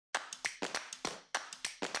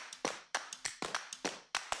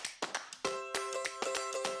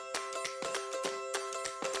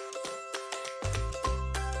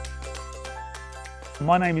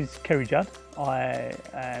My name is Kerry Judd. I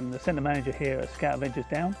am the Centre Manager here at Scout Adventures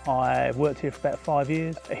Downe. I've worked here for about 5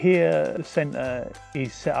 years. Here the centre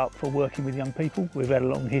is set up for working with young people. We've had a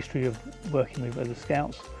long history of working with other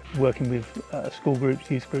Scouts, working with school groups,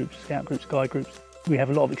 youth groups, Scout groups, guide groups. We have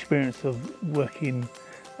a lot of experience of working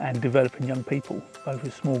and developing young people, both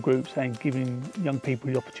with small groups and giving young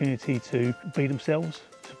people the opportunity to be themselves,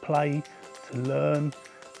 to play, to learn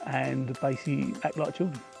and basically act like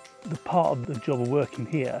children. The part of the job of working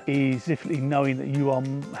here is definitely knowing that you are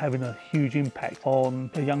having a huge impact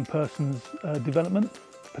on a young person's development.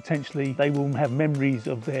 Potentially they will have memories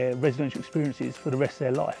of their residential experiences for the rest of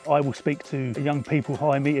their life. I will speak to young people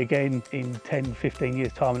who I meet again in 10, 15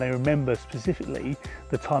 years time and they remember specifically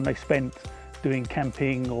the time they spent doing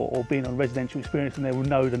camping or being on residential experience, and they will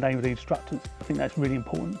know the name of the instructors. I think that's really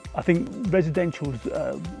important. I think residentials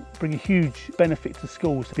bring a huge benefit to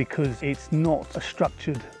schools because it's not a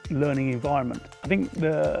structured learning environment. I think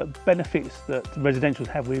the benefits that residentials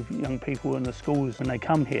have with young people and the schools when they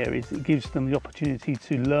come here is it gives them the opportunity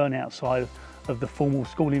to learn outside of the formal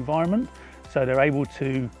school environment. So they're able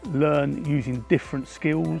to learn using different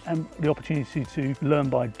skills and the opportunity to learn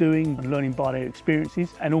by doing and learning by their experiences.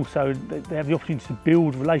 And also they have the opportunity to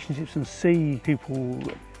build relationships and see people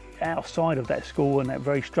outside of that school and that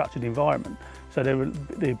very structured environment. So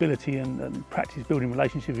the ability and practice building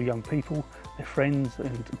relationships with young people, their friends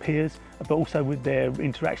and peers, but also with their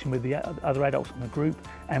interaction with the other adults in the group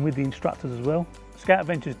and with the instructors as well. Scout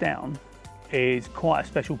Adventures Downe is quite a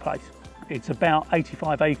special place. It's about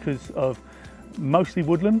 85 acres of mostly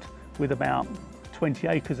woodland with about 20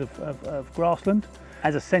 acres of grassland.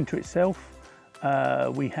 As a centre itself,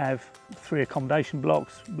 we have 3 accommodation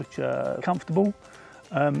blocks which are comfortable,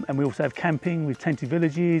 and we also have camping with tented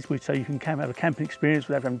villages, so you can have a camping experience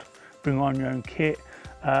without having to bring on your own kit.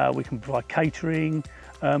 We can provide catering,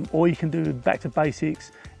 or you can do back to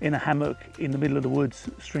basics in a hammock in the middle of the woods,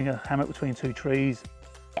 string a hammock between 2 trees.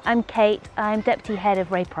 I'm Kate, I'm Deputy Head of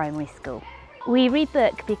Reay Primary School. We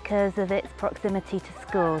rebook because of its proximity to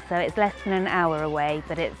school, so it's less than an hour away,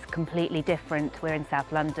 but it's completely different. We're in South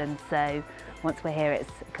London, so once we're here it's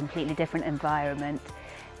a completely different environment.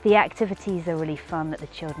 The activities are really fun that the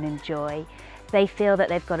children enjoy. They feel that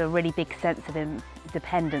they've got a really big sense of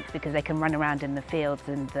independence because they can run around in the fields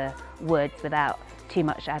and the woods without too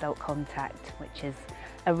much adult contact, which is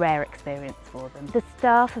a rare experience for them. The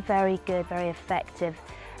staff are very good, very effective.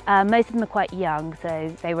 Most of them are quite young,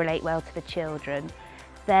 so they relate well to the children.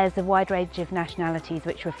 There's a wide range of nationalities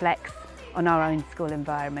which reflects on our own school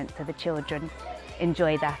environment, so the children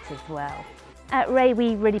enjoy that as well. At Reay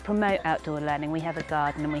we really promote outdoor learning. We have a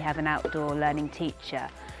garden and we have an outdoor learning teacher,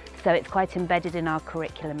 so it's quite embedded in our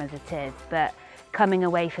curriculum as it is, but coming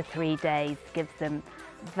away for 3 days gives them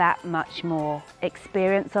that much more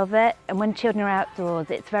experience of it. And when children are outdoors,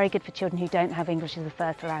 it's very good for children who don't have English as a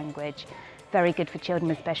first language, very good for children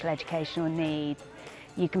with special educational needs.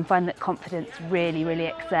 You can find that confidence really, really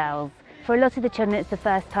excels. For a lot of the children, it's the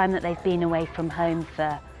first time that they've been away from home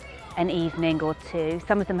for an evening or 2.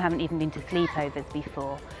 Some of them haven't even been to sleepovers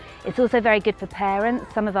before. It's also very good for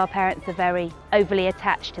parents. Some of our parents are very overly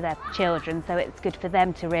attached to their children, so it's good for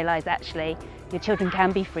them to realise actually your children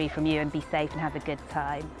can be free from you and be safe and have a good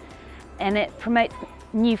time. And it promotes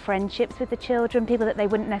new friendships with the children, people that they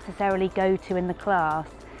wouldn't necessarily go to in the class.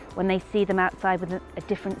 When they see them outside with a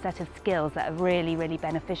different set of skills that are really, really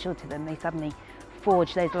beneficial to them, they suddenly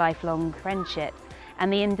forge those lifelong friendships.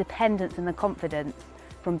 And the independence and the confidence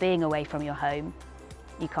from being away from your home,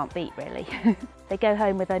 you can't beat really. They go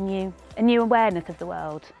home with a new awareness of the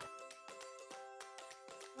world.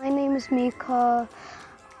 My name is Mika.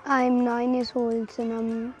 I'm 9 years old and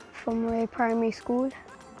I'm from Reay Primary School.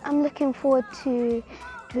 I'm looking forward to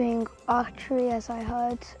doing archery, as I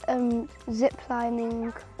heard, zip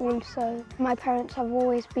lining also. My parents have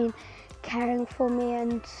always been caring for me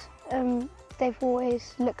and they've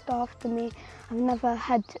always looked after me. I've never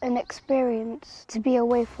had an experience to be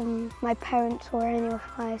away from my parents or any of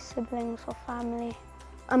my siblings or family.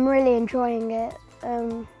 I'm really enjoying it.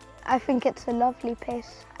 I think it's a lovely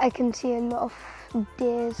place. I can see a lot of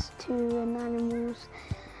deers too and animals,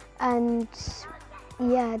 and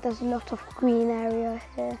yeah, there's a lot of green area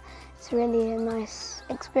here. It's really a nice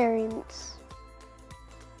experience.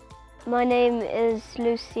 My name is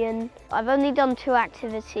Lucian. I've only done 2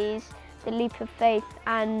 activities, the leap of faith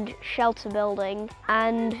and shelter building,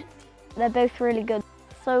 and they're both really good.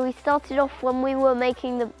 So we started off when we were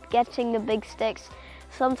getting the big sticks.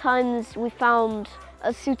 Sometimes we found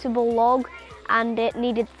a suitable log and it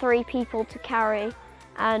needed 3 people to carry,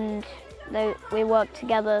 and we worked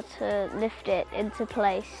together to lift it into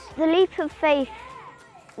place. The leap of faith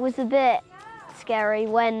was a bit scary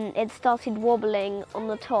when it started wobbling on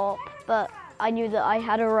the top, but I knew that I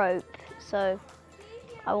had a rope, so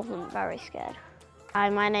I wasn't very scared. Hi,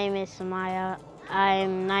 my name is Samaya.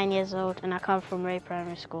 I'm 9 years old and I come from Reay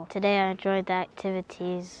Primary School. Today I enjoyed the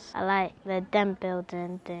activities. I like the den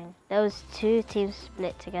building thing. There was 2 teams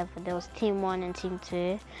split together. There was team 1 and team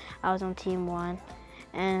 2. I was on team 1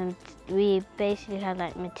 and we basically had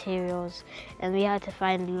like materials and we had to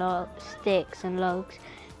find sticks and logs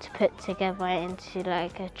to put together into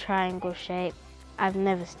like a triangle shape. I've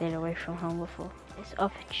never stayed away from home before. It's an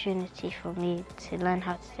opportunity for me to learn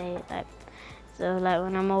how to stay So like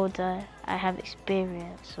when I'm older, I have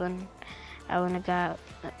experience when I want to go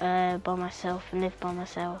out by myself and live by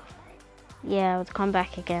myself. Yeah, I would come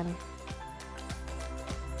back again.